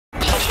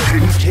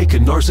We've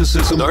taken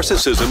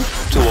narcissism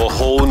to a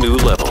whole new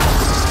level.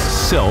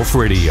 Self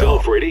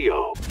Radio.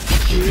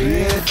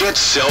 Get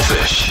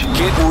selfish.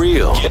 Get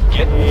real.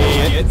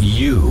 Get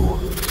you.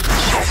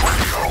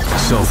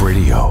 Self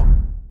Radio.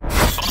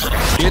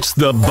 It's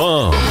the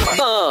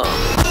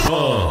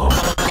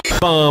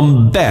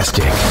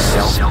bombastic.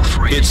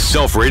 It's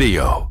Self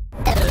Radio.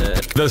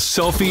 The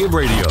selfie of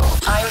radio.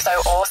 I'm so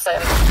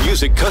awesome.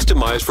 Music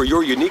customized for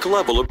your unique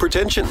level of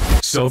pretension.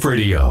 Self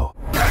Radio.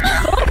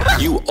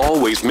 You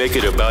always make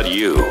it about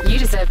you. You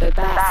deserve the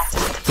best.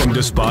 From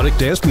despotic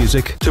dance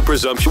music to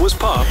presumptuous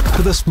pop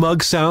to the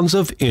smug sounds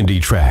of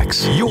indie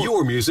tracks.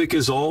 Your music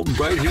is all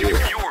right here.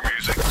 Your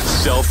music.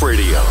 Self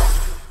Radio.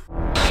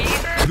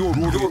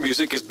 Your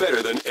music is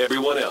better than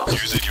everyone else.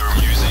 Using your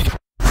music.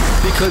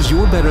 Because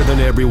you're better than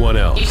everyone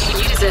else.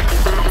 You deserve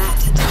the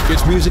best.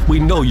 It's music we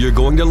know you're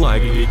going to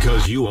like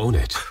because you own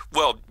it.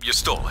 Well, you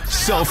stole it.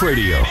 Self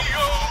Radio.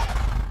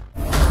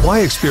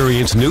 Why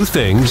experience new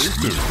things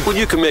when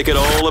you can make it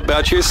all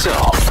about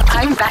yourself?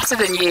 I'm better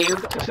than you.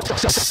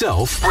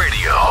 Self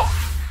Radio.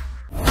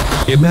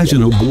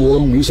 Imagine a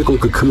warm musical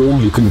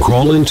cocoon you can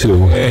crawl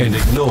into and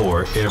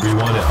ignore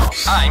everyone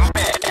else. I'm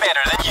better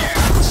than you.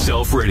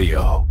 Self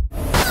Radio.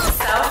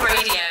 Self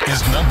Radio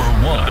is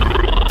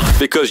 #1.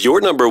 Because you're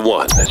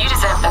 #1. You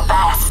deserve the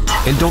best.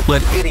 And don't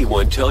let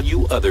anyone tell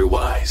you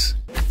otherwise.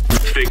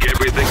 Think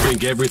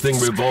everything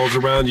revolves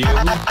around you?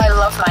 I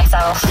love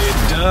myself. It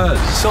does.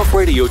 Self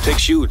Radio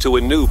takes you to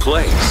a new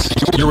place.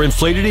 Your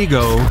inflated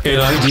ego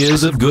and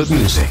ideas of good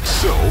music.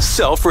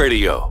 Self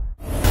Radio.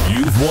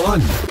 You've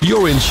won.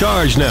 You're in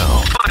charge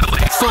now.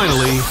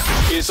 Finally,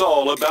 it's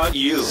all about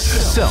you.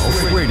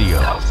 Self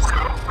Radio.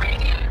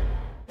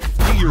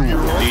 Do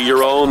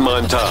your own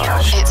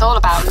montage. It's all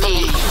about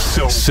me.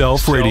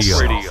 Self Radio.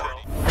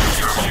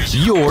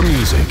 Your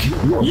music,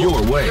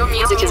 your way. Your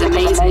music is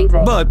amazing.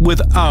 But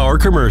with our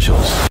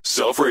commercials.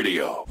 Self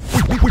Radio.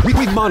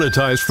 We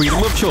monetize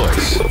freedom of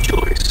choice.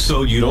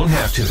 So you don't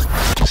have to.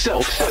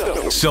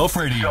 Self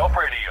Radio.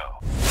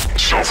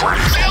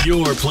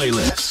 Your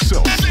playlist.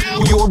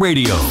 Your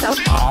radio.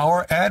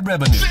 Our ad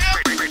revenue.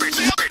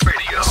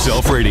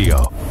 Self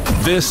Radio.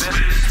 This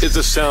is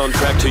the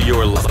soundtrack to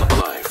your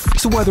life.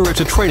 So whether it's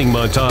a training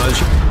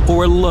montage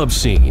or a love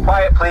scene.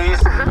 Quiet,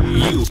 please.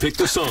 You pick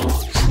the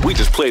songs. We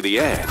just play the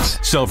ads.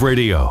 Self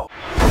Radio.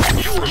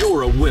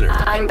 You're a winner.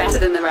 I'm better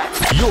than the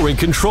rest. You're in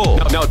control.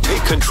 Now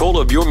take control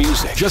of your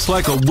music, just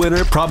like a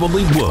winner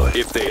probably would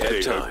if they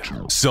had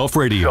time. Self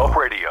Radio.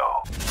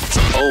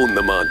 Own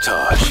the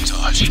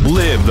montage.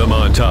 Live the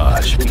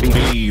montage.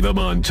 Be the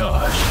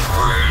montage.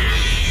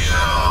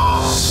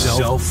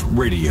 Self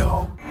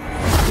Radio.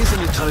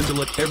 Isn't it time to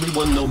let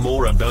everyone know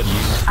more about you?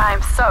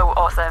 I'm so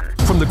awesome.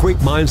 From the great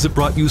minds that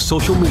brought you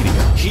social media,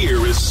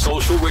 here is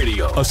Social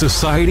Radio, a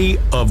society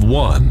of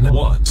one.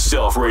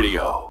 Self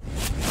Radio.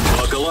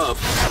 Buckle up.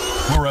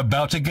 We're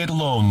about to get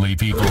lonely,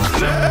 people.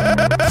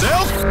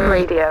 Self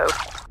Radio.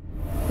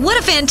 What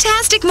a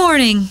fantastic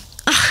morning.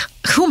 Ugh,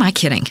 who am I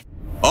kidding?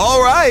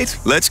 All right,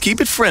 let's keep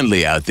it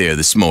friendly out there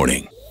this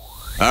morning.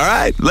 All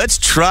right, let's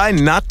try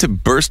not to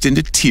burst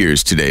into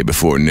tears today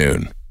before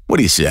noon. What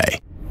do you say?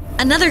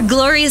 Another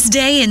glorious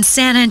day in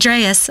San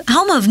Andreas,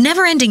 home of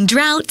never-ending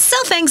drought,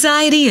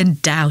 self-anxiety, and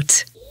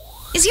doubt.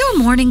 Is your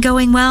morning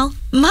going well?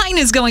 Mine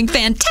is going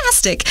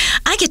fantastic.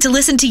 I get to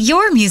listen to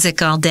your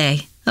music all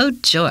day. Oh,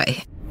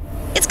 joy.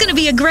 It's going to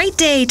be a great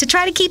day to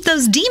try to keep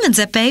those demons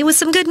at bay with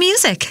some good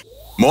music.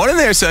 Morning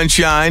there,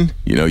 sunshine.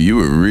 You know, you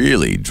were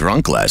really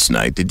drunk last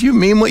night. Did you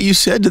mean what you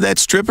said to that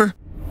stripper?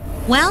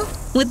 Well,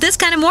 with this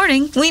kind of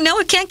morning, we know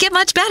it can't get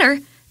much better.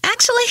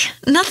 Actually,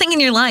 nothing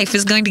in your life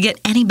is going to get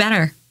any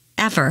better.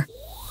 Ever.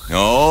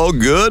 Oh,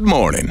 good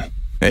morning.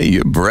 Hey,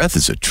 your breath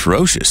is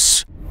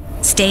atrocious.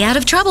 Stay out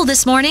of trouble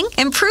this morning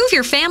and prove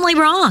your family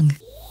wrong.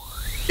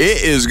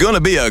 It is going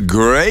to be a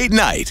great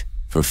night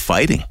for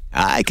fighting.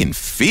 I can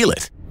feel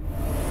it.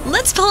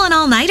 Let's pull an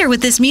all-nighter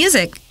with this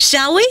music,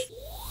 shall we?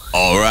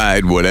 All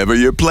right, whatever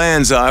your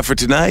plans are for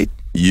tonight,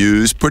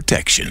 use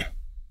protection.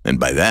 And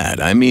by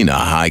that, I mean a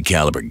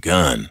high-caliber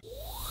gun.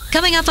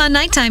 Coming up on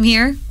Nighttime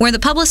here, where the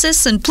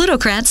publicists and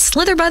plutocrats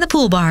slither by the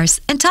pool bars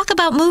and talk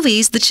about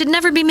movies that should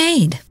never be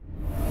made.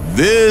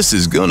 This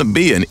is going to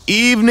be an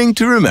evening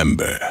to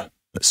remember,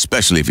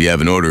 especially if you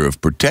have an order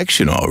of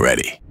protection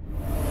already.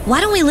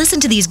 Why don't we listen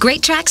to these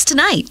great tracks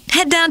tonight,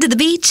 head down to the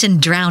beach, and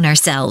drown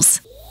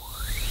ourselves?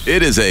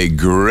 It is a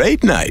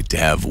great night to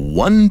have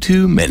one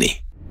too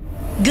many.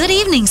 Good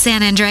evening,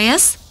 San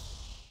Andreas.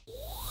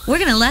 We're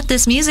going to let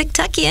this music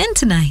tuck you in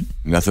tonight.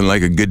 Nothing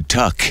like a good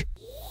tuck.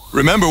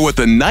 Remember what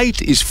the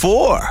night is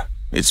for.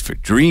 It's for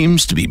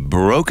dreams to be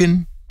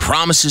broken,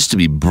 promises to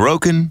be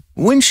broken,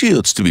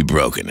 windshields to be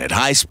broken at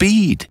high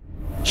speed.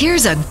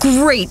 Here's a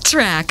great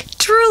track,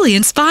 truly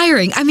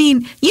inspiring. I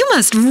mean, you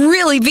must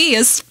really be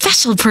a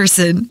special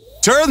person.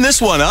 Turn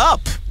this one up.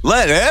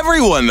 Let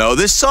everyone know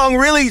this song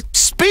really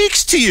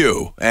speaks to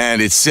you.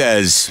 And it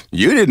says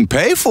you didn't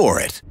pay for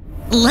it.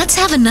 Let's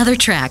have another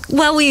track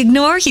while we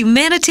ignore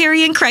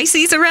humanitarian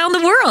crises around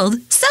the world.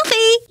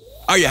 Selfie!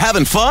 Are you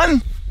having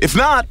fun? If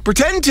not,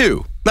 pretend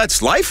to.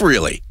 That's life,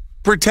 really.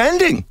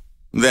 Pretending,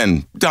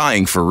 then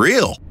dying for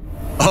real.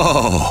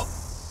 Oh,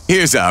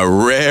 here's a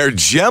rare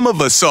gem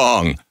of a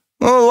song.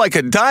 Oh, like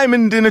a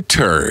diamond in a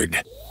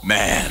turd.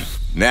 Man,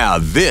 now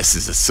this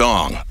is a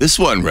song. This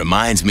one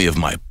reminds me of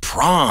my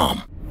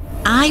prom.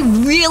 I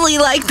really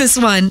like this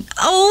one.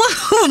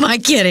 Oh, who am I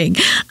kidding?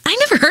 I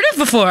never heard it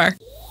before.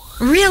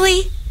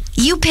 Really?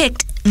 You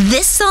picked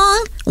this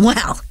song?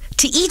 Well,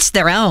 to each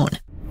their own.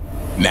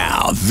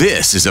 Now,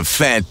 this is a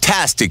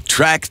fantastic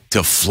track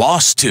to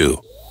floss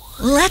to.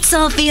 Let's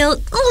all feel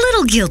a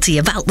little guilty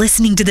about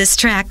listening to this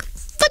track,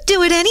 but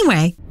do it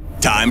anyway.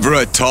 Time for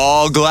a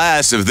tall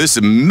glass of this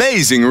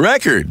amazing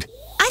record.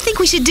 I think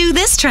we should do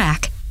this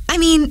track. I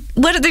mean,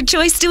 what other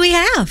choice do we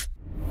have?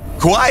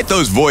 Quiet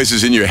those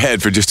voices in your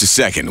head for just a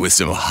second with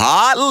some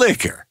hot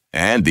liquor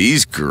and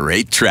these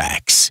great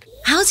tracks.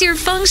 How's your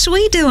feng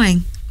shui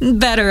doing?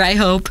 Better, I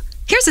hope.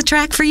 Here's a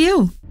track for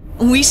you.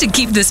 We should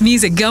keep this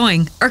music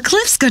going, or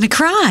Cliff's gonna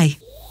cry.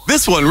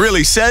 This one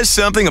really says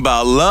something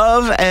about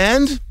love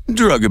and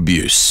drug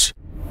abuse.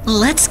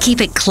 Let's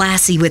keep it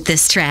classy with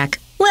this track.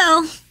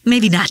 Well,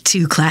 maybe not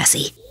too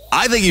classy.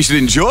 I think you should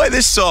enjoy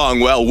this song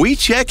while we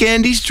check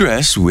Andy's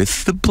dress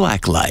with the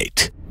black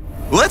light.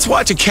 Let's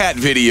watch a cat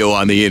video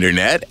on the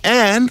internet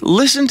and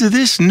listen to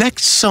this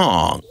next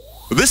song.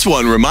 This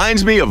one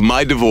reminds me of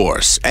my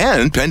divorce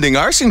and pending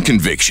arson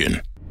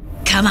conviction.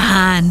 Come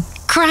on,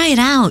 cry it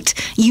out.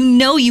 You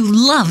know you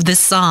love this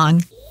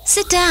song.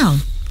 Sit down,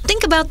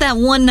 think about that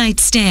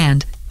one-night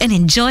stand, and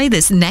enjoy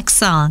this next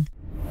song.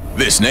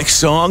 This next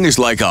song is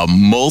like a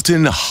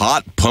molten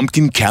hot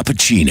pumpkin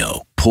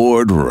cappuccino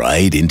poured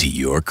right into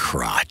your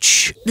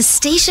crotch. The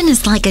station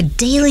is like a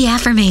daily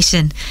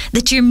affirmation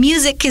that your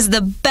music is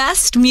the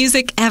best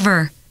music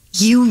ever.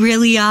 You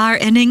really are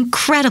an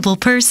incredible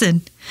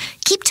person.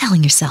 Keep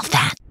telling yourself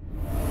that.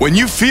 When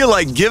you feel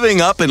like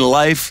giving up in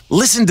life,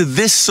 listen to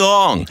this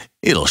song.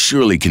 It'll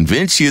surely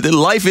convince you that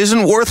life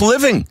isn't worth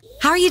living.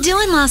 How are you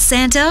doing, Los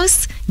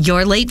Santos?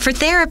 You're late for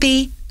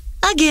therapy.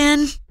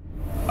 Again.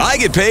 I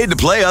get paid to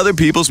play other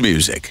people's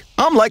music.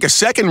 I'm like a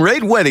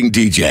second-rate wedding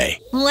DJ.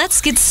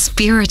 Let's get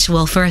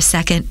spiritual for a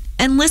second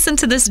and listen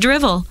to this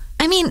drivel.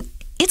 I mean,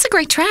 it's a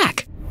great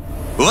track.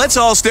 Let's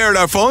all stare at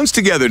our phones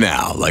together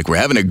now, like we're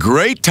having a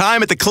great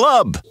time at the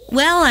club.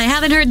 Well, I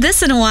haven't heard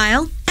this in a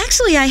while.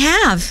 Actually, I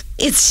have.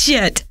 It's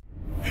shit.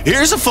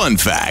 Here's a fun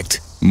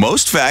fact.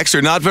 Most facts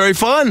are not very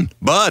fun,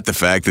 but the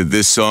fact that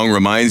this song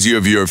reminds you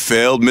of your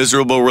failed,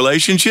 miserable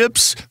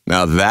relationships,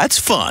 now that's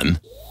fun.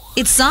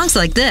 It's songs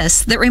like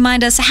this that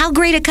remind us how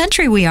great a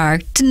country we are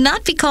to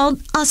not be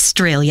called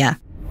Australia.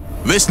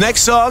 This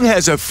next song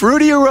has a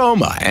fruity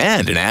aroma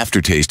and an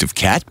aftertaste of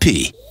cat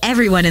pee.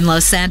 Everyone in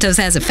Los Santos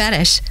has a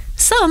fetish.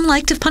 Some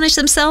like to punish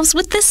themselves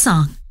with this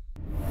song.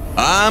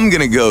 I'm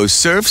gonna go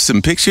surf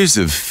some pictures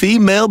of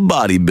female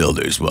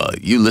bodybuilders while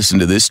you listen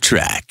to this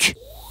track.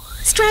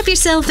 Strap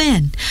yourself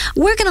in.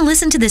 We're gonna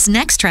listen to this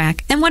next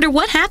track and wonder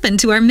what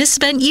happened to our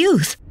misspent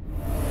youth.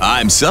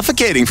 I'm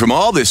suffocating from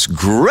all this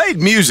great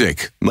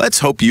music. Let's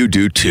hope you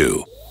do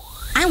too.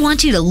 I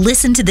want you to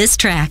listen to this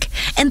track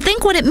and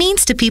think what it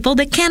means to people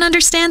that can't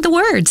understand the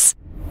words.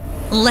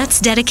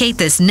 Let's dedicate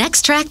this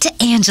next track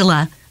to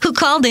Angela, who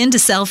called in to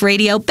Self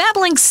Radio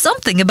babbling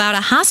something about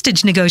a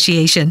hostage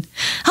negotiation.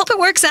 Hope it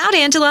works out,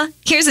 Angela.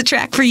 Here's a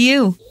track for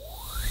you.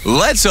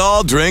 Let's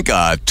all drink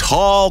a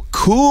tall,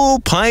 cool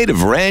pint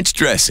of ranch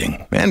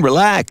dressing and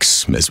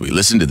relax as we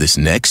listen to this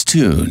next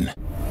tune.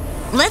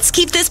 Let's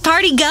keep this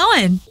party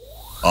going.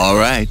 All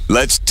right,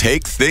 let's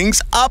take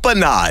things up a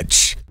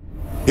notch.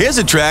 Here's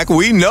a track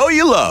we know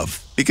you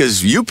love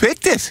because you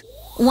picked it.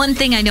 One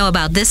thing I know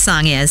about this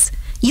song is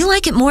you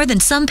like it more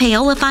than some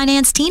Payola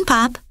Finance teen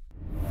pop.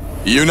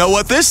 You know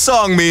what this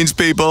song means,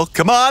 people.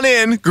 Come on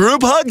in,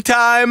 group hug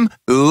time.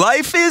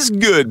 Life is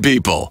good,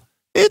 people.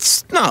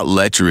 It's not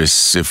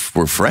lecherous if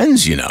we're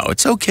friends, you know.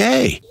 It's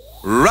okay.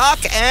 Rock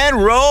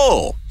and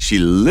roll. She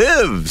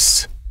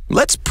lives.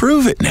 Let's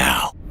prove it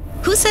now.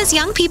 Who says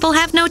young people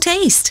have no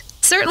taste?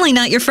 Certainly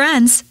not your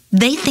friends.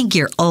 They think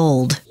you're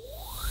old.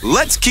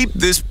 Let's keep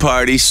this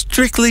party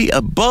strictly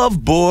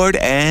above board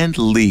and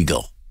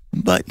legal.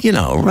 But, you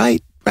know,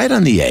 right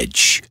on the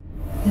edge.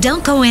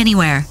 Don't go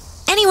anywhere.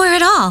 Anywhere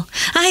at all.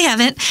 I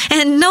haven't,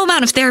 and no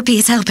amount of therapy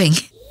is helping.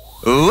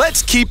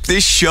 Let's keep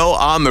this show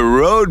on the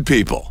road,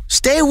 people.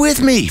 Stay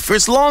with me for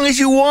as long as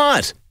you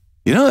want.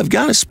 You know, I've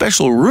got a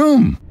special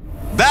room.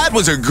 That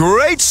was a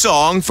great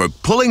song for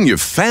pulling your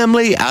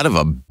family out of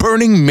a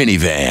burning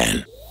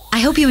minivan. I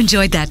hope you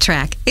enjoyed that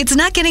track. It's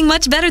not getting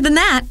much better than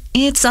that.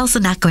 It's also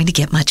not going to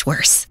get much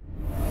worse.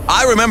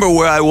 I remember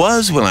where I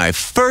was when I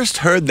first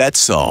heard that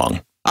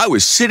song. I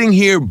was sitting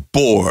here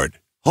bored,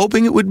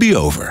 hoping it would be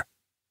over.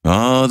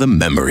 Oh, the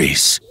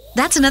memories.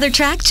 That's another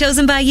track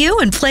chosen by you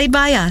and played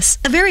by us.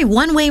 A very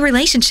one-way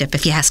relationship,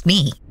 if you ask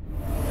me.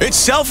 It's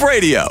Self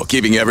Radio,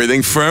 keeping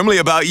everything firmly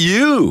about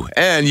you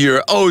and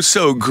your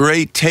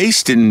oh-so-great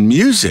taste in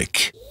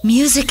music.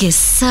 Music is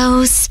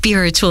so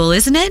spiritual,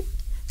 isn't it?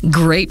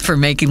 Great for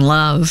making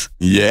love.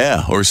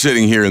 Yeah, or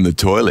sitting here in the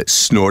toilet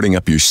snorting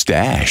up your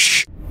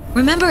stash.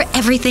 Remember,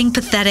 everything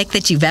pathetic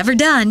that you've ever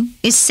done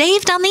is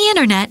saved on the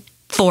internet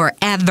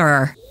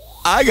forever.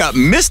 I got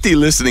Misty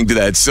listening to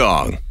that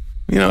song.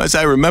 You know, as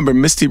I remember,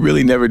 Misty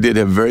really never did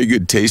have very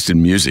good taste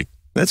in music.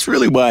 That's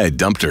really why I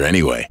dumped her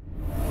anyway.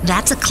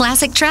 That's a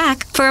classic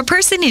track for a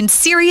person in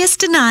serious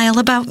denial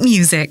about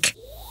music.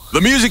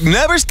 The music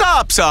never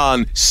stops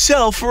on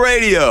Self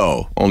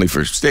Radio. Only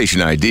for station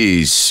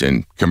IDs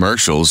and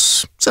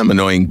commercials. Some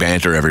annoying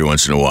banter every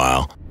once in a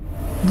while.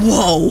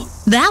 Whoa,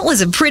 that was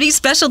a pretty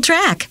special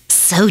track.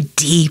 So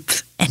deep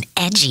and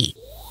edgy.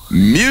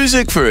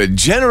 Music for a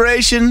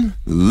generation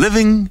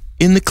living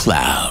in the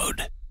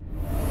cloud.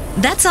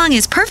 That song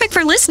is perfect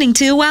for listening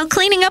to while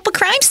cleaning up a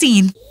crime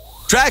scene.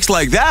 Tracks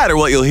like that are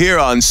what you'll hear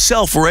on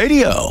Self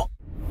Radio.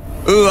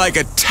 Like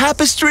a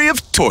tapestry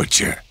of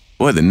torture.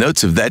 Boy, the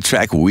notes of that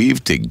track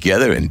weave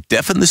together and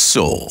deafen the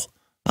soul.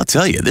 I'll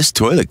tell you, this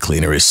toilet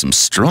cleaner is some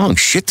strong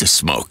shit to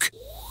smoke.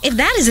 If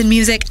that isn't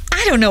music,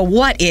 I don't know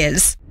what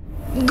is.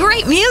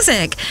 Great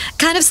music.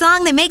 Kind of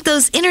song they make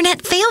those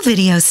internet fail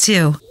videos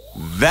to.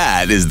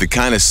 That is the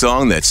kind of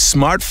song that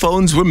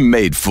smartphones were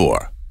made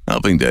for,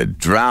 helping to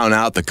drown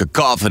out the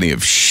cacophony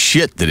of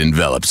shit that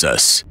envelops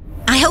us.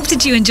 I hope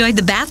that you enjoyed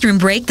the bathroom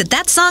break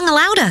that song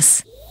allowed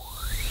us.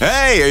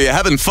 Hey, are you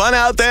having fun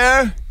out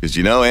there? Because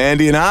you know,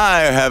 Andy and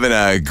I are having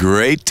a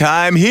great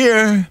time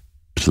here,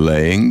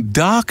 playing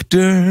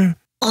doctor.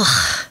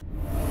 Ugh.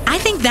 I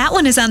think that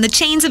one is on the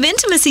Chains of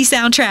Intimacy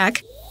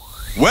soundtrack.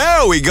 Where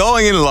are we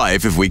going in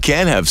life if we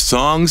can't have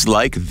songs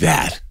like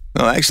that?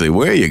 Well, actually,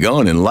 where are you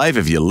going in life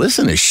if you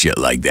listen to shit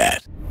like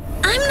that?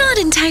 I'm not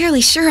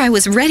entirely sure I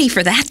was ready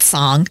for that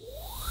song.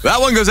 That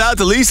one goes out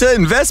to Lisa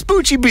in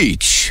Vespucci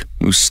Beach,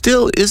 who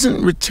still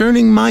isn't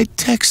returning my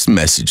text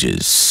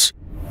messages.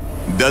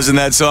 Doesn't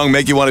that song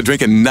make you want to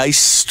drink a nice,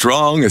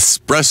 strong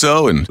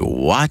espresso and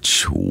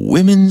watch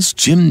women's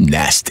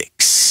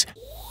gymnastics?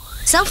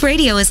 Self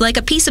Radio is like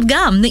a piece of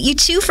gum that you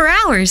chew for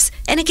hours,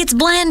 and it gets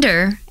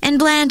blander and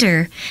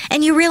blander,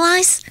 and you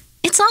realize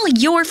it's all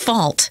your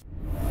fault.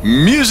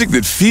 Music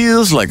that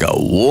feels like a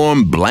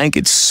warm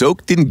blanket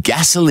soaked in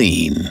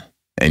gasoline,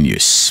 and you're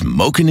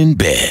smoking in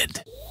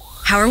bed.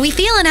 How are we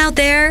feeling out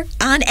there?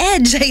 On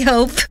edge, I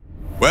hope.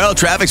 Well,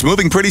 traffic's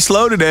moving pretty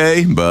slow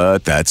today,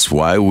 but that's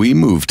why we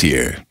moved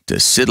here,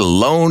 to sit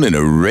alone in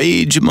a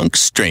rage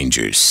amongst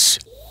strangers.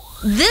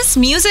 This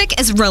music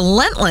is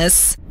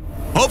relentless.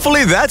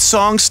 Hopefully that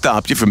song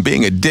stopped you from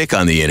being a dick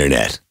on the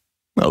internet.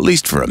 Well, at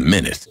least for a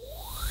minute.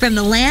 From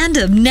the land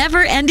of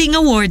never-ending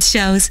awards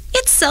shows,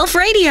 it's Self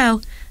Radio.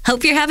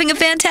 Hope you're having a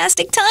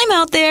fantastic time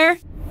out there.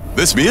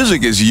 This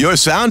music is your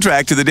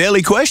soundtrack to the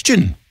daily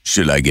question.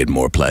 Should I get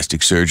more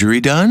plastic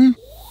surgery done?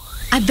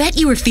 I bet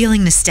you were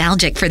feeling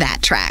nostalgic for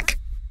that track.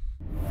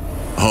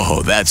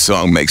 Oh, that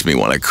song makes me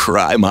want to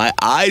cry my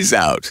eyes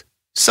out.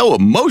 So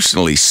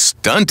emotionally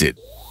stunted.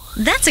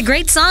 That's a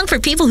great song for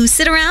people who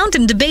sit around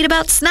and debate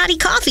about snotty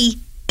coffee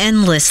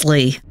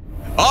endlessly.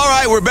 All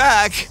right, we're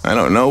back. I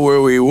don't know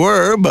where we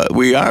were, but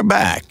we are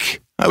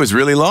back. I was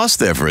really lost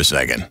there for a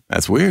second.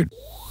 That's weird.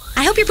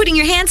 I hope you're putting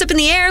your hands up in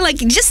the air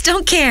like you just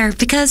don't care,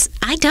 because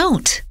I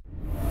don't.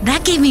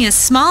 That gave me a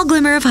small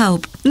glimmer of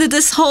hope that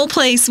this whole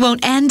place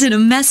won't end in a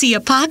messy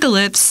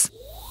apocalypse.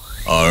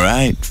 All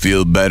right,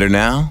 feel better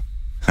now?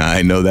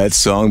 I know that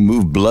song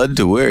moved blood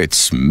to where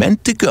it's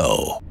meant to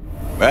go.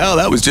 Well,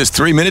 that was just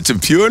 3 minutes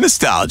of pure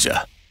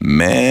nostalgia.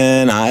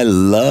 Man, I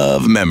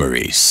love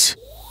memories.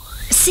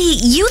 See,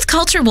 youth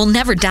culture will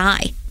never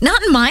die.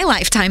 Not in my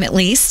lifetime, at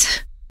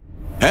least.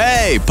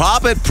 Hey,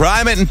 pop it,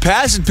 prime it, and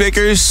pass it,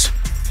 pickers.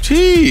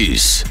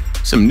 Jeez,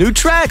 some new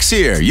tracks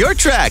here. Your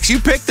tracks, you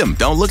picked them.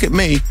 Don't look at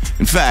me.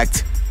 In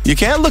fact, you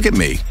can't look at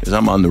me, because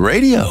I'm on the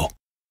radio.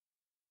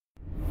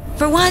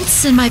 For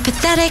once in my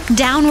pathetic,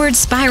 downward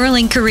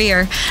spiraling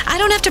career, I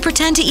don't have to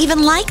pretend to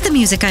even like the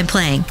music I'm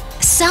playing.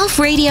 Self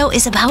Radio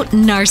is about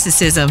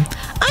narcissism.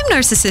 I'm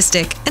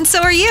narcissistic, and so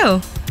are you.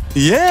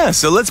 Yeah,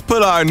 so let's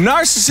put our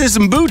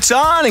narcissism boots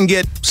on and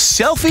get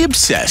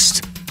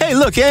selfie-obsessed. Hey,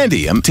 look,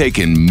 Andy, I'm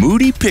taking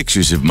moody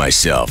pictures of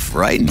myself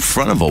right in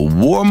front of a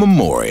war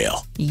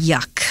memorial.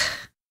 Yuck.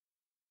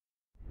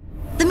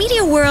 The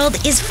media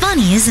world is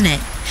funny, isn't it?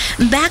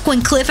 Back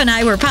when Cliff and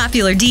I were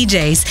popular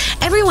DJs,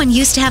 everyone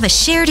used to have a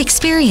shared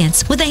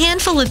experience with a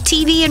handful of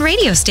TV and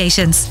radio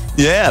stations.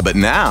 Yeah, but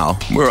now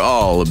we're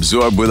all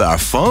absorbed with our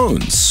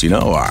phones. You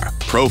know, our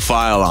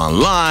profile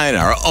online,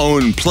 our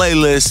own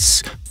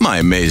playlists, my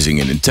amazing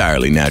and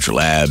entirely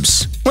natural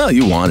abs. Well,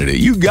 you wanted it.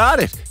 You got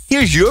it.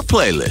 Here's your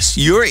playlist.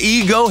 Your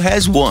ego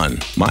has won.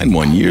 Mine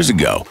won years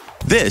ago.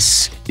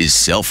 This is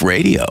Self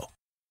Radio.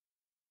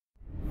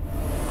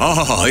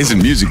 Oh,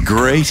 isn't music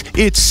great?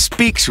 It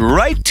speaks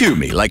right to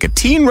me like a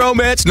teen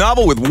romance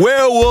novel with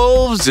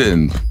werewolves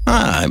and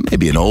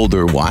maybe an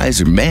older,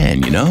 wiser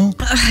man, you know?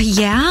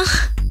 Yeah?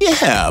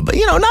 Yeah, but,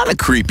 you know, not in a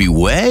creepy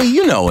way.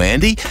 You know,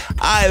 Andy,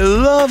 I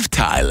love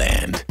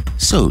Thailand.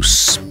 So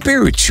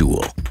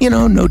spiritual. You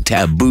know, no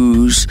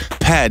taboos.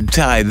 Pad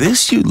Thai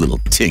this, you little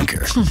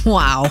tinker.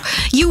 Wow,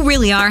 you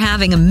really are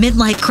having a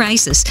midlife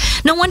crisis.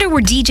 No wonder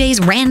we're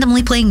DJs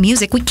randomly playing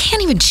music we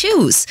can't even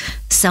choose.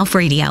 Self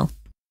Radio.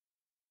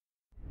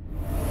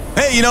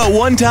 Hey, you know, at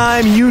one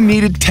time you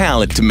needed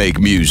talent to make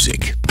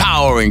music,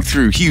 powering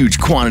through huge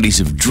quantities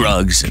of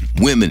drugs and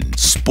women and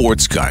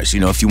sports cars,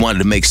 you know, if you wanted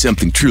to make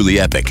something truly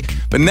epic.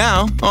 But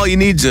now, all you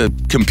need's a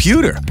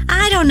computer.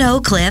 I don't know,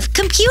 Cliff.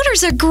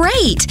 Computers are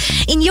great.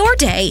 In your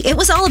day, it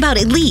was all about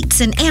elites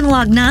and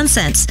analog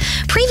nonsense.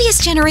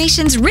 Previous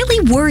generations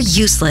really were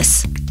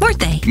useless, weren't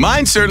they?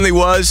 Mine certainly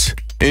was.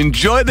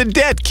 Enjoy the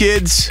debt,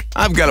 kids.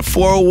 I've got a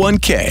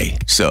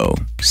 401k, so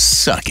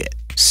suck it.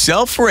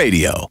 Self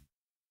Radio.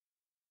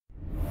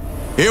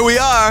 Here we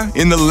are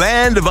in the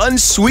land of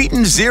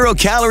unsweetened, 0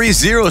 calorie,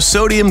 0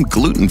 sodium,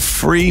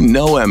 gluten-free,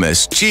 no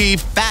MSG,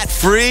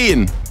 fat-free,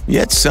 and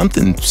yet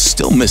something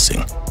still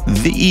missing.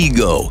 The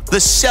ego, the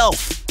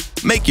self.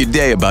 Make your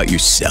day about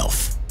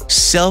yourself.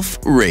 Self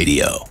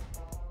Radio.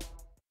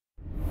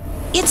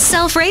 It's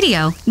Self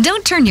Radio.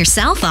 Don't turn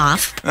yourself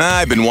off.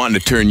 I've been wanting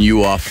to turn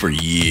you off for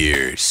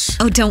years.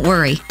 Oh, don't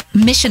worry.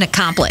 Mission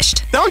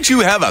accomplished. Don't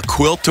you have a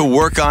quilt to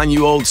work on,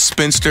 you old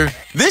spinster?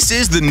 This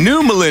is the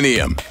new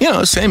millennium. You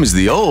know, same as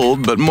the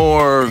old, but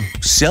more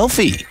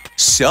selfie.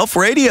 Self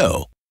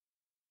Radio.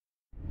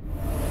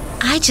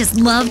 I just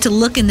love to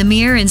look in the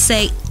mirror and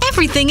say,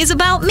 everything is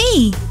about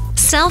me.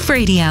 Self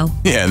Radio.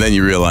 Yeah, and then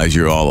you realize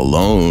you're all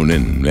alone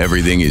and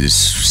everything is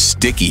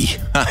sticky.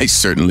 I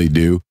certainly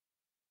do.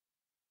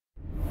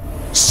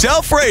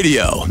 Self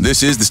Radio.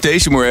 This is the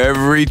station where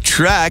every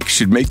track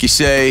should make you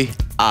say,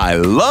 I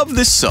love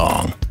this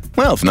song.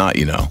 Well, if not,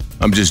 you know,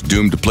 I'm just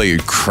doomed to play your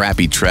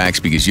crappy tracks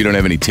because you don't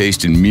have any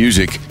taste in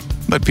music,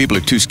 but people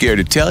are too scared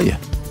to tell you.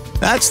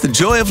 That's the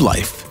joy of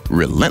life.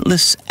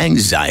 Relentless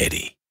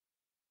anxiety.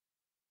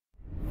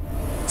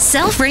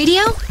 Self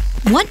Radio?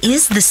 What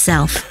is the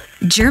self?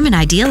 German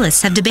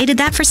idealists have debated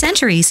that for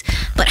centuries.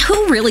 But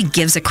who really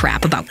gives a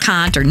crap about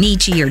Kant or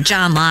Nietzsche or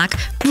John Locke?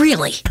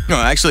 Really? No,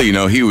 actually, you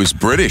know, he was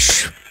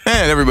British.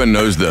 And everyone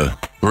knows the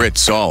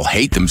Brits all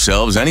hate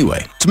themselves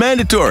anyway. It's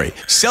mandatory.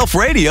 Self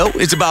Radio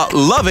is about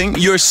loving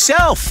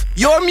yourself,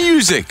 your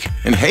music,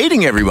 and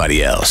hating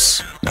everybody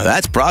else. Now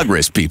that's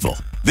progress, people.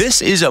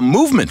 This is a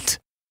movement.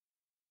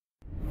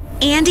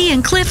 Andy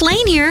and Cliff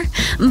Lane here.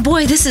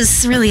 Boy, this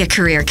is really a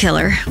career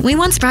killer. We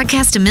once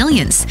broadcast to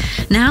millions.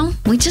 Now,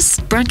 we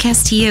just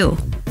broadcast to you,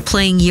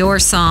 playing your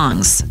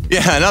songs.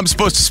 Yeah, and I'm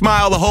supposed to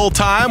smile the whole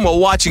time while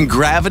watching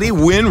gravity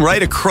win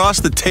right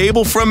across the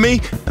table from me?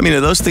 I mean,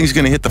 are those things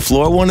going to hit the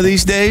floor one of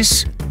these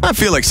days? I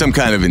feel like some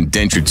kind of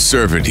indentured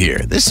servant here.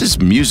 This is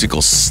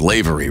musical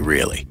slavery,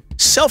 really.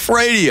 Self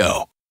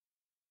Radio.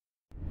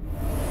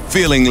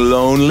 Feeling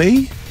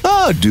lonely?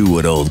 Oh, do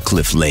what old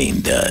Cliff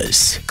Lane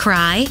does.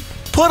 Cry?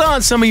 Put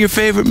on some of your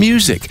favorite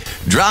music.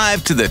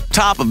 Drive to the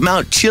top of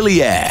Mount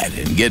Chiliad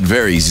and get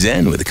very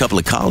zen with a couple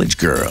of college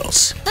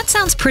girls. That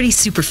sounds pretty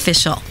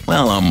superficial.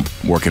 Well, I'm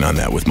working on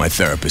that with my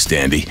therapist,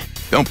 Andy.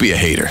 Don't be a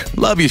hater.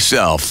 Love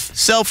yourself.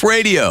 Self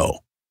Radio.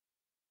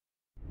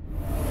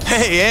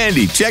 Hey,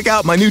 Andy, check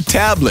out my new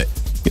tablet.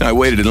 You know, I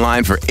waited in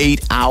line for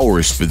 8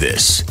 hours for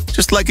this,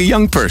 just like a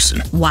young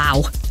person.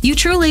 Wow. You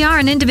truly are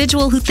an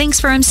individual who thinks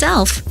for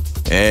himself.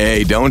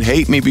 Hey, don't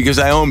hate me because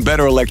I own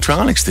better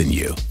electronics than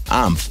you.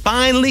 I'm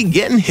finally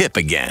getting hip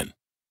again.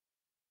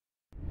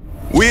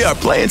 We are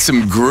playing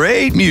some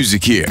great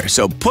music here,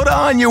 so put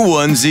on your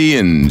onesie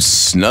and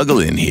snuggle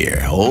in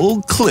here.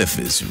 Old Cliff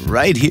is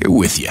right here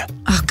with you.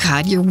 Oh,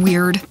 God, you're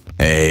weird.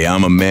 Hey,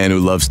 I'm a man who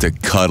loves to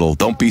cuddle.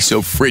 Don't be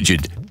so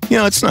frigid. You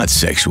know, it's not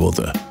sexual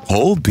to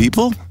hold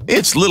people.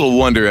 It's little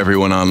wonder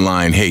everyone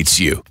online hates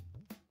you.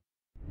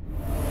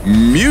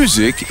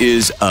 Music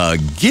is a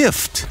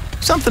gift.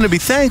 Something to be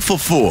thankful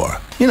for.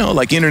 You know,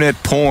 like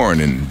internet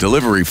porn and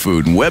delivery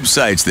food and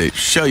websites that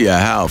show you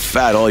how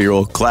fat all your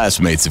old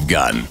classmates have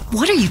gotten.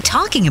 What are you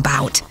talking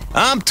about?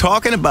 I'm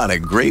talking about a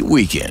great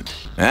weekend.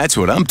 That's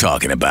what I'm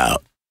talking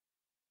about.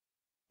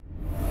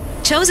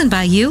 Chosen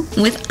by you,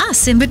 with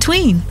us in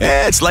between.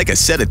 Yeah, it's like a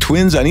set of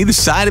twins on either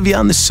side of you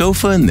on the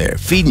sofa, and they're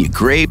feeding you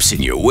grapes,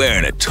 and you're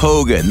wearing a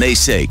toga, and they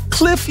say,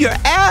 Cliff, your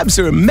abs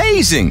are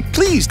amazing.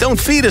 Please don't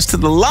feed us to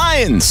the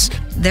lions.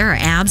 There are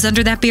abs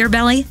under that beer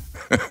belly?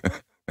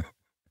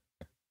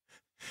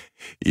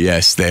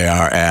 Yes, they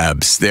are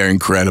abs. They're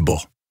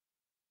incredible.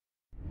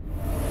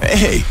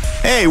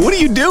 Hey, what are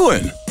you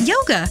doing?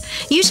 Yoga.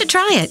 You should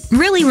try it.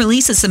 Really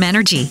releases some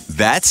energy.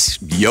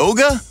 That's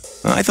yoga?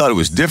 I thought it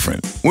was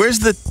different. Where's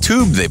the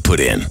tube they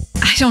put in?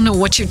 I don't know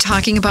what you're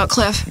talking about,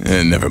 Cliff.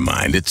 Never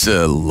mind. It's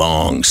a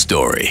long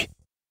story.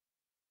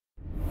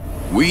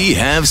 We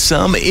have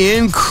some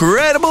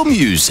incredible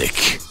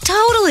music.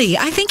 Totally.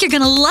 I think you're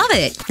going to love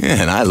it.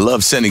 And I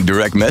love sending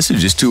direct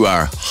messages to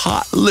our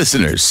hot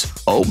listeners.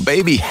 Oh,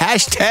 baby,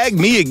 hashtag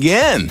me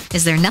again.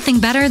 Is there nothing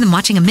better than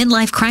watching a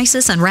midlife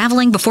crisis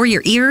unraveling before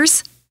your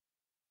ears?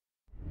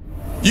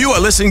 You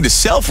are listening to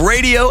Self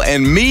Radio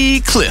and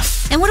me,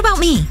 Cliff. And what about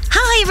me?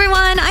 Hi,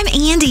 everyone. I'm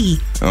Andy.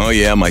 Oh,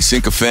 yeah, my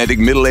sycophantic,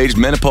 middle-aged,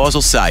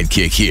 menopausal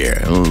sidekick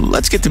here.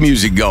 Let's get the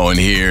music going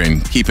here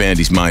and keep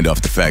Andy's mind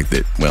off the fact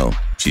that, well,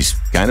 she's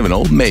kind of an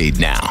old maid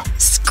now.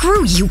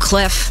 Screw you,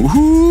 Cliff.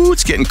 Ooh,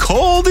 it's getting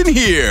cold in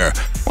here.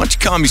 Why don't you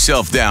calm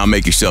yourself down,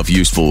 make yourself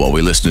useful while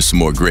we listen to some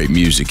more great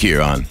music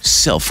here on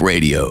Self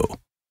Radio.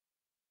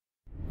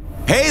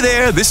 Hey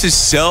there, this is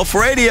Self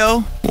Radio.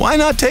 Why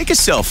not take a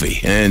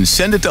selfie and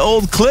send it to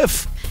old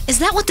Cliff? Is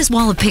that what this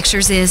wall of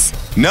pictures is?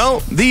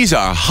 No, these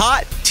are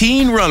hot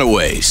teen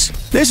runaways.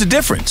 There's a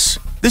difference.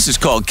 This is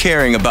called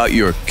caring about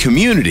your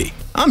community.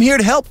 I'm here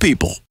to help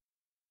people.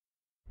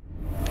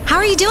 How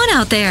are you doing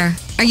out there?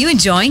 Are you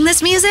enjoying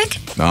this music?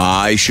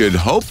 I should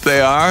hope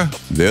they are.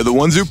 They're the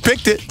ones who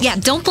picked it. Yeah,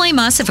 don't blame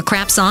us if a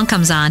crap song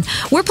comes on.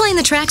 We're playing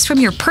the tracks from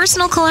your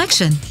personal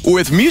collection.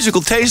 With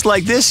musical taste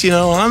like this,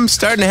 I'm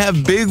starting to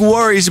have big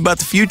worries about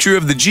the future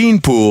of the gene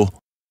pool.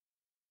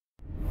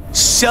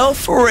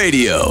 Self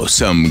Radio,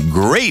 some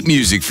great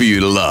music for you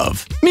to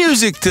love.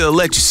 Music to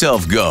let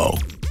yourself go.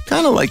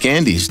 Kind of like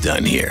Andy's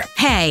done here.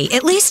 Hey,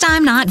 at least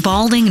I'm not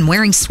balding and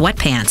wearing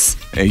sweatpants.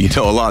 Hey,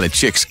 a lot of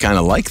chicks kind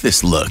of like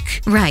this look.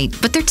 Right,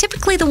 but they're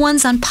typically the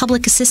ones on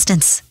public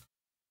assistance.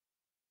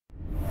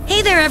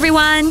 Hey there,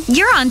 everyone.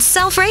 You're on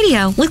Self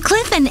Radio with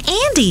Cliff and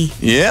Andy.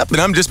 Yep,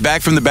 and I'm just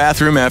back from the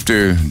bathroom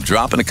after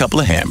dropping a couple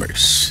of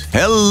hammers.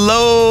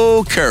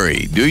 Hello,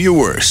 Curry. Do your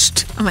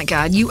worst. Oh my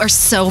God, you are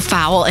so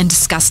foul and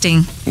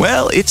disgusting.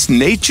 Well, it's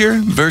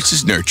nature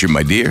versus nurture,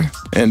 my dear.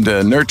 And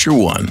nurture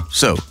won.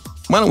 So,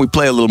 why don't we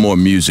play a little more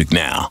music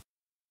now?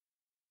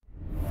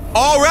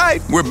 All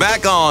right, we're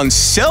back on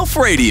Self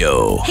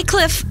Radio. Hey,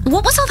 Cliff,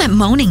 what was all that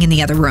moaning in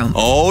the other room?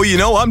 Oh,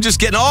 I'm just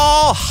getting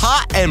all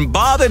hot and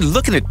bothered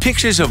looking at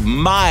pictures of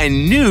my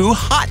new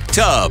hot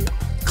tub.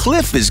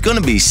 Cliff is going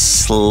to be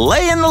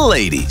slaying the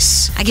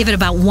ladies. I give it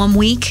about 1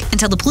 week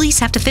until the police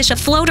have to fish a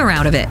floater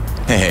out of it.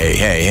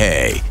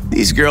 Hey.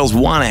 These girls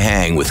want to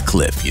hang with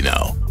Cliff, You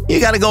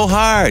got to go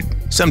hard.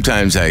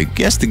 Sometimes I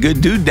guess the good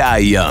do die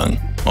young.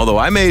 Although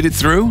I made it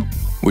through,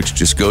 which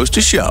just goes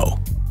to show.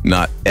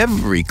 Not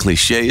every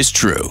cliche is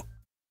true.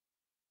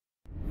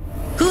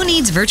 Who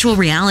needs virtual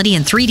reality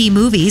and 3D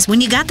movies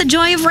when you got the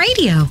joy of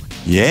radio?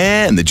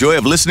 Yeah, and the joy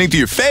of listening to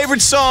your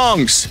favorite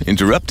songs,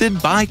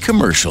 interrupted by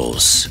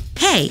commercials.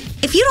 Hey,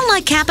 if you don't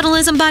like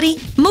capitalism,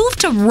 buddy, move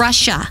to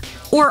Russia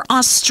or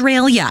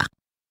Australia.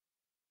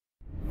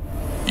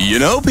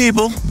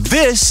 People,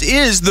 this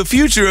is the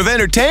future of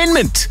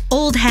entertainment.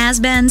 Old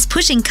has-beens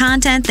pushing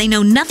content they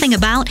know nothing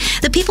about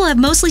that people have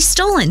mostly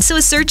stolen so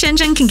a search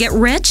engine can get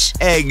rich?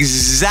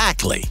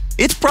 Exactly.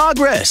 It's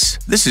progress.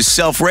 This is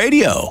Self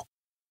Radio.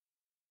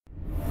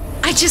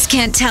 I just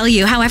can't tell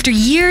you how after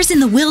years in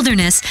the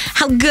wilderness,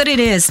 how good it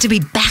is to be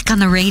back on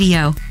the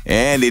radio.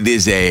 And it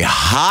is a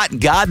hot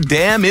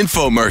goddamn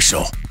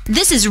infomercial.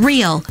 This is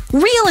real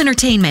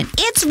entertainment.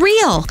 It's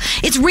real.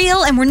 It's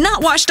real, and we're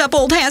not washed up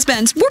old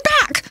has-beens. We're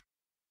back.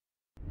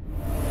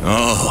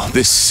 Oh,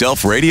 this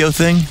Self Radio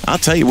thing? I'll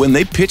tell you, when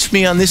they pitched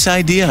me on this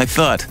idea, I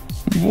thought,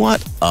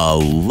 what a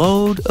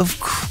load of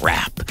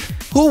crap.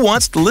 Who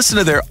wants to listen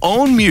to their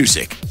own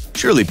music?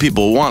 Surely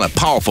people want a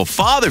powerful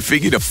father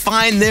figure to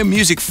find their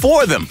music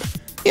for them.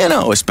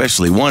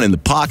 Especially one in the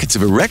pockets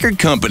of a record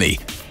company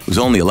who's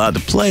only allowed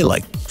to play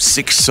like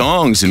 6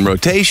 songs in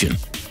rotation.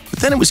 But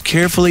then it was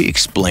carefully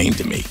explained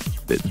to me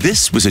that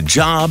this was a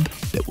job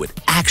that would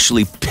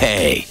actually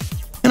pay.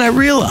 And I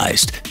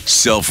realized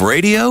Self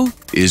Radio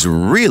is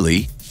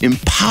really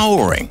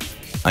empowering.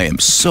 I am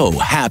so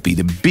happy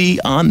to be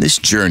on this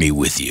journey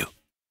with you.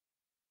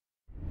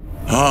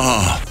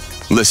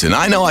 Listen,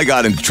 I know I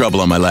got into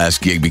trouble on my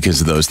last gig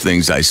because of those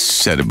things I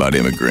said about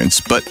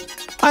immigrants, but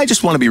I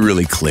just want to be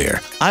really clear.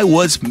 I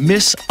was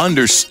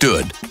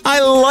misunderstood. I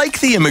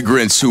like the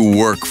immigrants who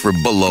work for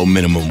below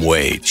minimum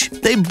wage.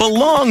 They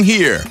belong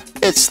here.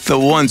 It's the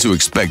ones who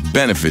expect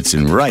benefits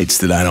and rights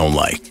that I don't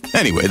like.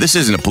 Anyway, this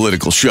isn't a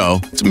political show.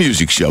 It's a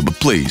music show, but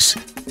please,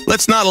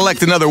 let's not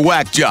elect another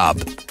whack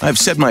job. I've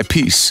said my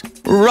piece.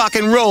 Rock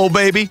and roll,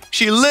 baby.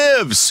 She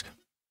lives.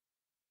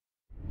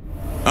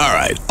 All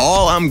right,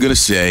 all I'm going to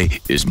say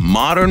is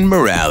modern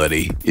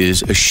morality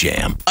is a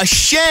sham. A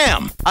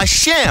sham! A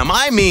sham!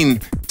 I mean,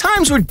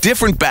 times were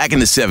different back in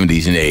the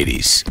 70s and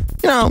 80s.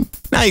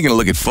 Now you're going to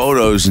look at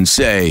photos and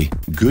say,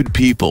 good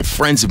people,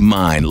 friends of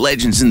mine,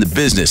 legends in the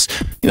business,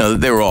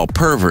 they were all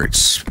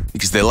perverts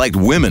because they liked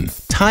women.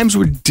 Times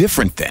were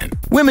different then.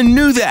 Women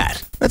knew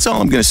that. That's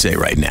all I'm going to say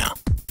right now.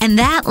 And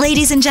that,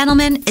 ladies and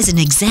gentlemen, is an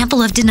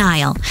example of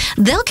denial.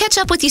 They'll catch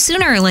up with you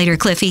sooner or later,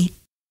 Cliffy.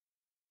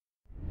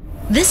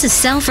 This is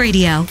Self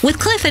Radio with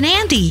Cliff and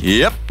Andy.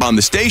 Yep, on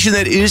the station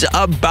that is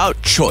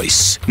about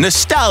choice,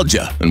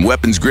 nostalgia, and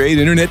weapons-grade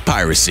internet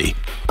piracy.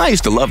 I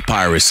used to love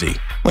piracy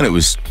when it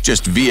was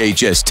just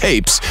VHS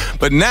tapes,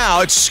 but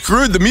now it's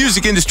screwed the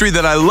music industry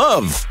that I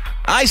love.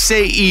 I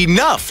say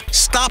enough.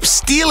 Stop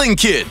stealing,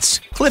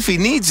 kids. Cliffy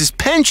needs his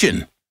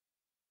pension.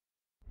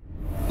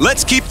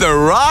 Let's keep the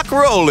rock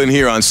rolling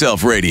here on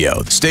Self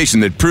Radio, the station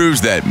that proves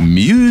that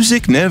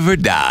music never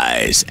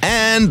dies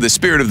and the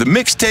spirit of the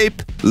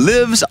mixtape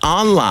lives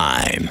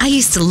online. I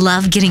used to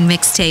love getting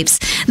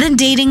mixtapes, then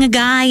dating a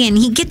guy and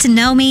he'd get to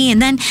know me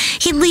and then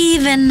he'd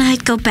leave and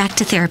I'd go back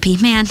to therapy.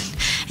 Man,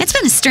 it's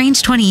been a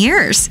strange 20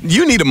 years.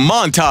 You need a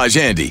montage,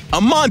 Andy. A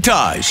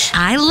montage.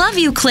 I love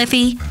you,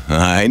 Cliffy.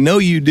 I know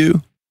you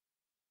do.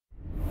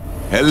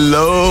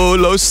 Hello,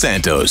 Los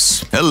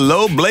Santos.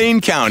 Hello, Blaine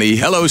County.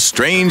 Hello,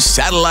 strange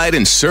satellite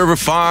and server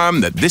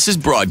farm that this is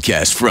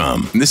broadcast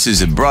from. This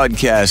is a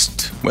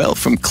broadcast, well,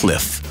 from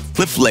Cliff.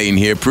 Cliff Lane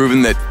here,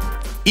 proving that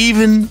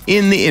even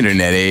in the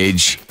internet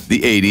age, the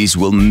 80s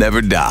will never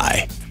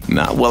die.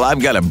 Not while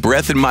I've got a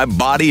breath in my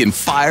body and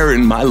fire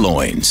in my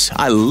loins.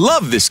 I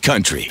love this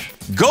country.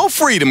 Go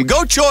freedom,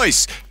 go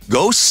choice,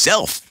 go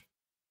self.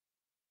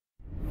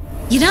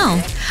 You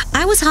know,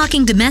 I was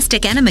hawking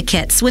domestic enema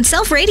kits when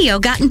Self Radio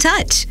got in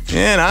touch.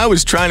 And I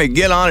was trying to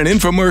get on an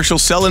infomercial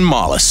selling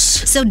Mollis.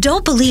 So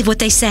don't believe what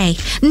they say.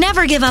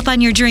 Never give up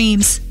on your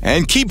dreams.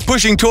 And keep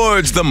pushing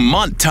towards the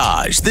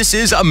montage. This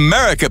is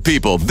America,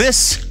 people.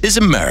 This is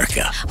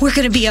America. We're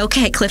gonna be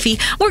okay, Cliffy.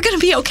 We're gonna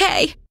be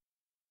okay.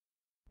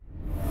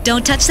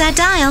 Don't touch that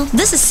dial.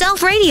 This is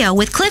Self Radio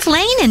with Cliff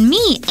Lane and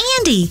me,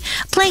 Andy,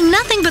 playing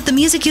nothing but the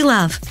music you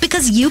love,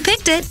 because you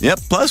picked it. Yep,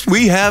 plus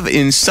we have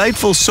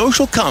insightful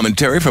social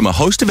commentary from a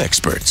host of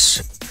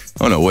experts.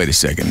 Oh no, wait a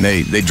second.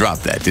 They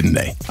dropped that, didn't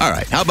they? All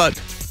right, how about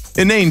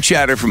inane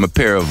chatter from a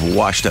pair of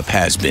washed-up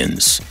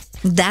has-beens?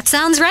 That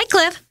sounds right,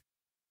 Cliff.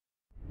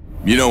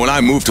 You know, when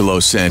I moved to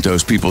Los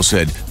Santos, people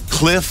said,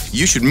 Cliff,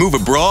 you should move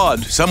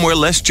abroad, somewhere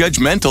less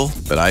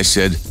judgmental. But I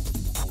said,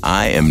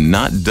 I am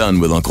not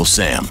done with Uncle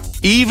Sam,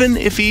 even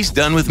if he's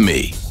done with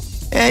me.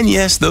 And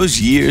yes,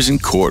 those years in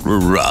court were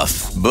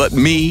rough, but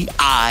me,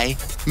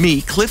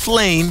 Cliff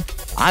Lane,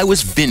 I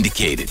was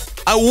vindicated.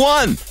 I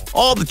won.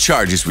 All the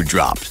charges were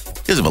dropped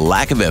because of a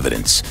lack of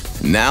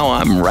evidence. Now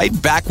I'm right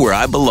back where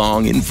I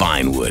belong in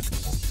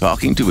Vinewood,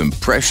 talking to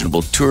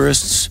impressionable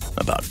tourists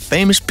about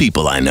famous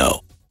people I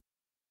know.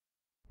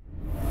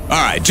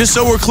 All right, just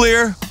so we're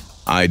clear,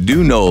 I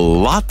do know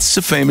lots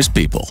of famous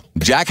people.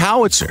 Jack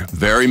Howitzer,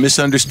 very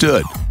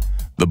misunderstood.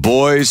 The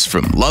boys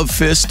from Love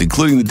Fist,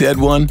 including the dead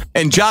one.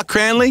 And Jock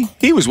Cranley,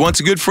 he was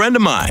once a good friend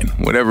of mine,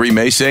 whatever he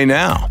may say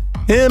now.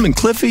 Him and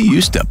Cliffy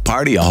used to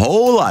party a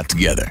whole lot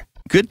together.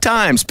 Good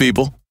times,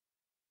 people.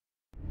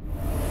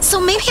 So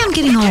maybe I'm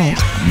getting old.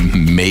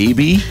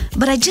 Maybe.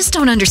 But I just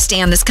don't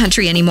understand this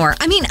country anymore.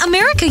 I mean,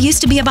 America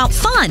used to be about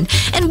fun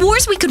and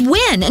wars we could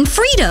win and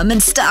freedom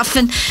and stuff.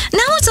 And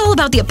now it's all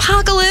about the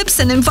apocalypse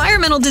and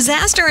environmental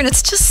disaster, and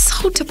it's just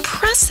so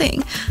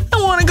depressing.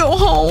 I want to go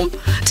home to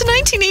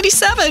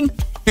 1987.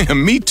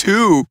 Me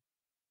too.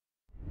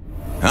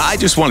 I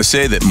just want to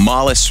say that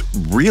Mollis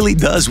really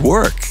does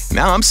work.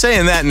 Now, I'm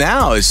saying that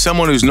now as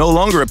someone who's no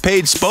longer a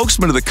paid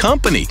spokesman of the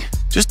company,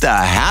 just a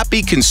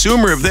happy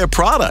consumer of their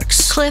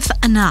products. Cliff,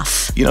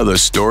 enough. You know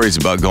those stories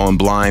about going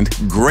blind?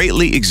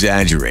 Greatly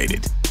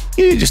exaggerated.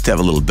 You just have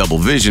a little double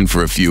vision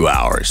for a few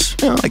hours.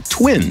 You know, like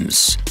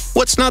twins.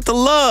 What's not to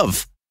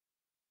love?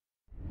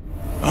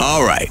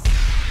 All right.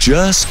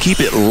 Just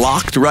keep it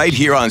locked right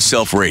here on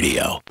Self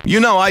Radio. You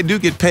know, I do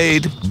get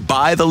paid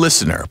by the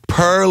listener,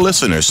 per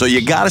listener, so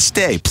you gotta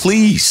stay,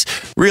 please.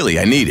 Really,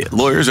 I need it.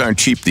 Lawyers aren't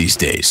cheap these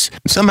days.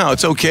 And somehow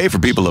it's okay for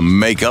people to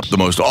make up the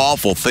most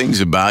awful things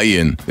about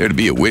you and there to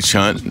be a witch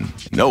hunt and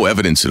no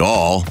evidence at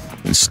all.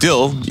 And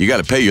still, you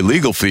gotta pay your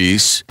legal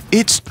fees.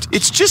 It's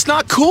just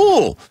not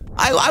cool.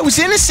 I was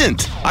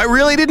innocent. I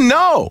really didn't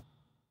know.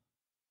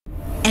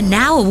 And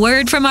now a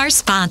word from our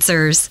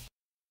sponsors.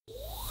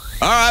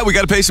 All right, we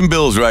got to pay some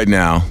bills right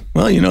now.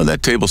 Well, you know,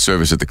 that table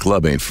service at the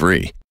club ain't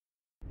free.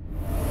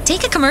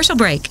 Take a commercial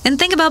break and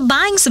think about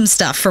buying some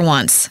stuff for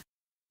once.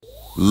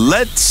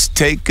 Let's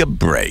take a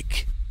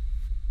break.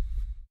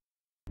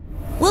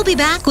 We'll be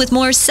back with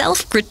more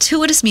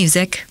self-gratuitous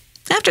music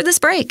after this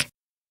break.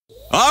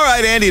 All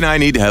right, Andy and I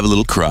need to have a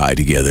little cry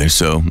together,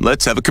 so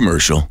let's have a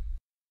commercial.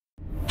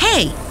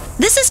 Hey,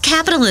 this is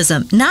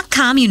capitalism, not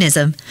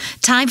communism.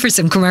 Time for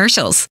some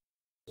commercials.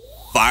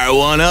 Fire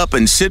one up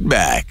and sit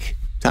back.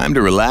 Time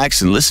to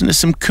relax and listen to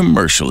some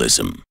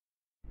commercialism.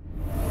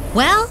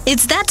 Well,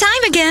 it's that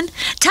time again.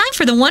 Time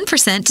for the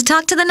 1% to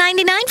talk to the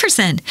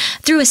 99%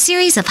 through a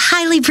series of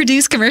highly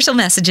produced commercial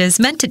messages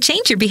meant to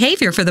change your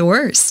behavior for the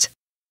worst.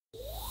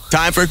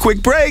 Time for a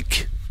quick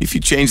break. If you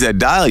change that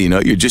dial, you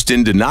know, you're just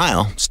in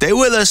denial. Stay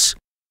with us.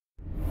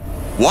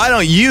 Why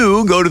don't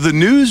you go to the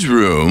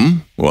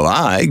newsroom while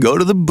I go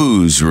to the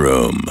booze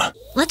room?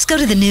 Let's go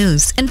to the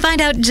news and find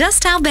out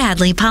just how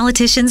badly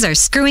politicians are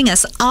screwing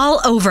us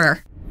all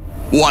over.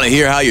 Want to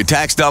hear how your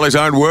tax dollars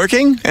aren't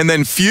working and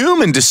then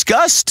fume in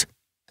disgust?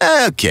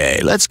 Okay,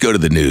 let's go to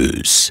the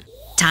news.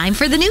 Time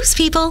for the news,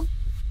 people.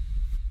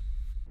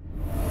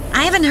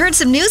 I haven't heard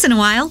some news in a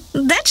while.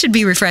 That should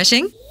be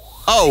refreshing.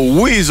 Oh,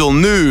 Weasel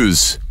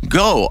News.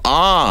 Go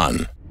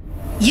on.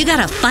 You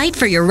gotta fight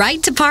for your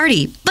right to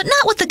party, but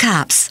not with the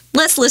cops.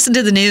 Let's listen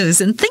to the news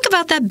and think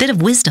about that bit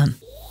of wisdom.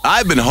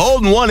 I've been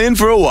holding one in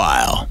for a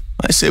while.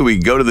 I say we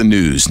go to the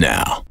news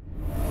now.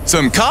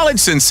 Some college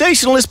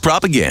sensationalist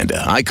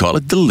propaganda. I call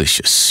it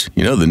delicious.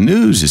 You know, the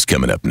news is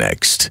coming up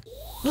next.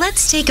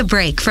 Let's take a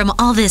break from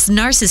all this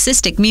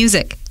narcissistic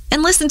music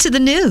and listen to the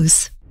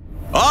news.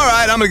 All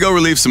right, I'm going to go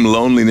relieve some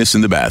loneliness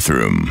in the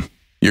bathroom.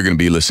 You're going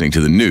to be listening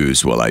to the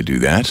news while I do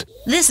that.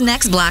 This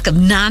next block of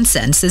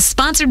nonsense is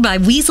sponsored by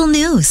Weasel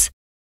News.